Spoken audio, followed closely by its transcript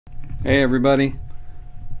Hey everybody,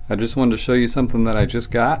 I just wanted to show you something that I just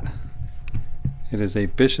got. It is a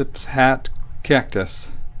bishop's hat cactus.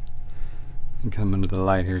 You can come into the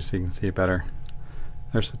light here so you can see it better.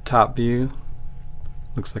 There's the top view.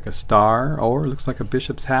 Looks like a star or looks like a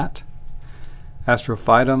bishop's hat.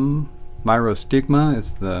 Astrophytum myriostigma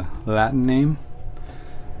is the Latin name.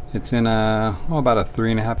 It's in about a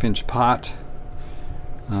 3.5 inch pot.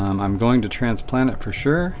 I'm going to transplant it for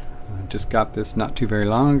sure. I just got this not too very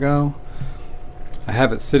long ago. I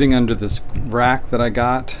have it sitting under this rack that I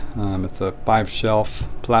got. It's a 5-shelf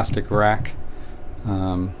plastic rack.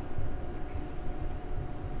 Yeah,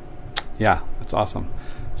 it's awesome.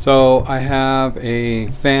 So I have a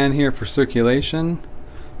fan here for circulation.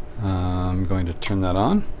 I'm going to turn that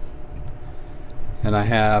on. And I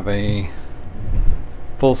have a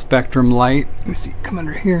full spectrum light. Let me see, come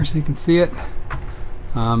under here so you can see it.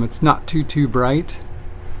 It's not too bright.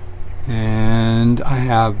 And I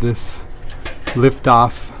have this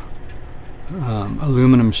lift-off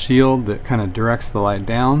aluminum shield that kind of directs the light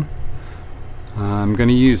down. I'm going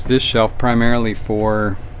to use this shelf primarily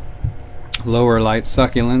for lower light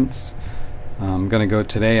succulents. I'm going to go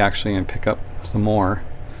today actually and pick up some more.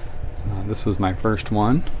 This was my first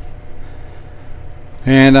one.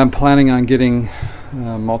 And I'm planning on getting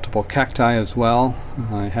multiple cacti as well.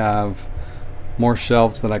 I have more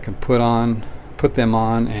shelves that I can put them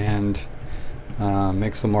on and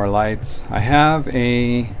make some more lights. I have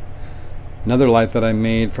another light that I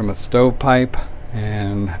made from a stovepipe,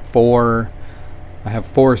 and I have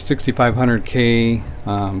four 6500K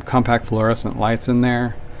compact fluorescent lights in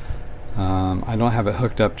there. I don't have it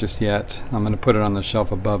hooked up just yet. I'm going to put it on the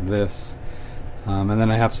shelf above this, and then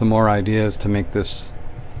I have some more ideas to make the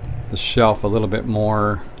shelf a little bit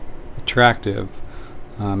more attractive.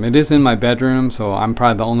 It is in my bedroom, so I'm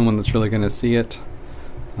probably the only one that's really going to see it.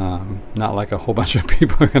 Not like a whole bunch of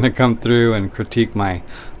people are going to come through and critique my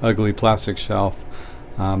ugly plastic shelf.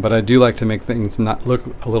 But I do like to make things look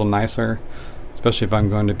a little nicer, especially if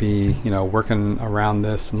I'm going to be, working around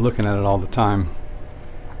this and looking at it all the time.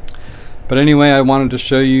 But anyway, I wanted to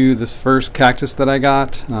show you this first cactus that I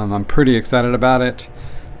got. I'm pretty excited about it.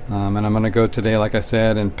 And I'm going to go today, like I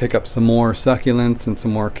said, and pick up some more succulents and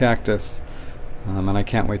some more cactus. And I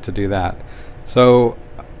can't wait to do that. So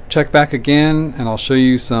check back again and I'll show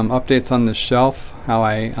you some updates on this shelf, how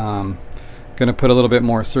I'm going to put a little bit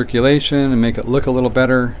more circulation and make it look a little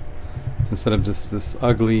better instead of just this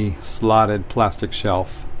ugly slotted plastic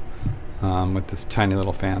shelf with this tiny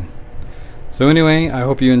little fan. So anyway, I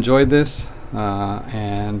hope you enjoyed this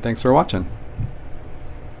and thanks for watching.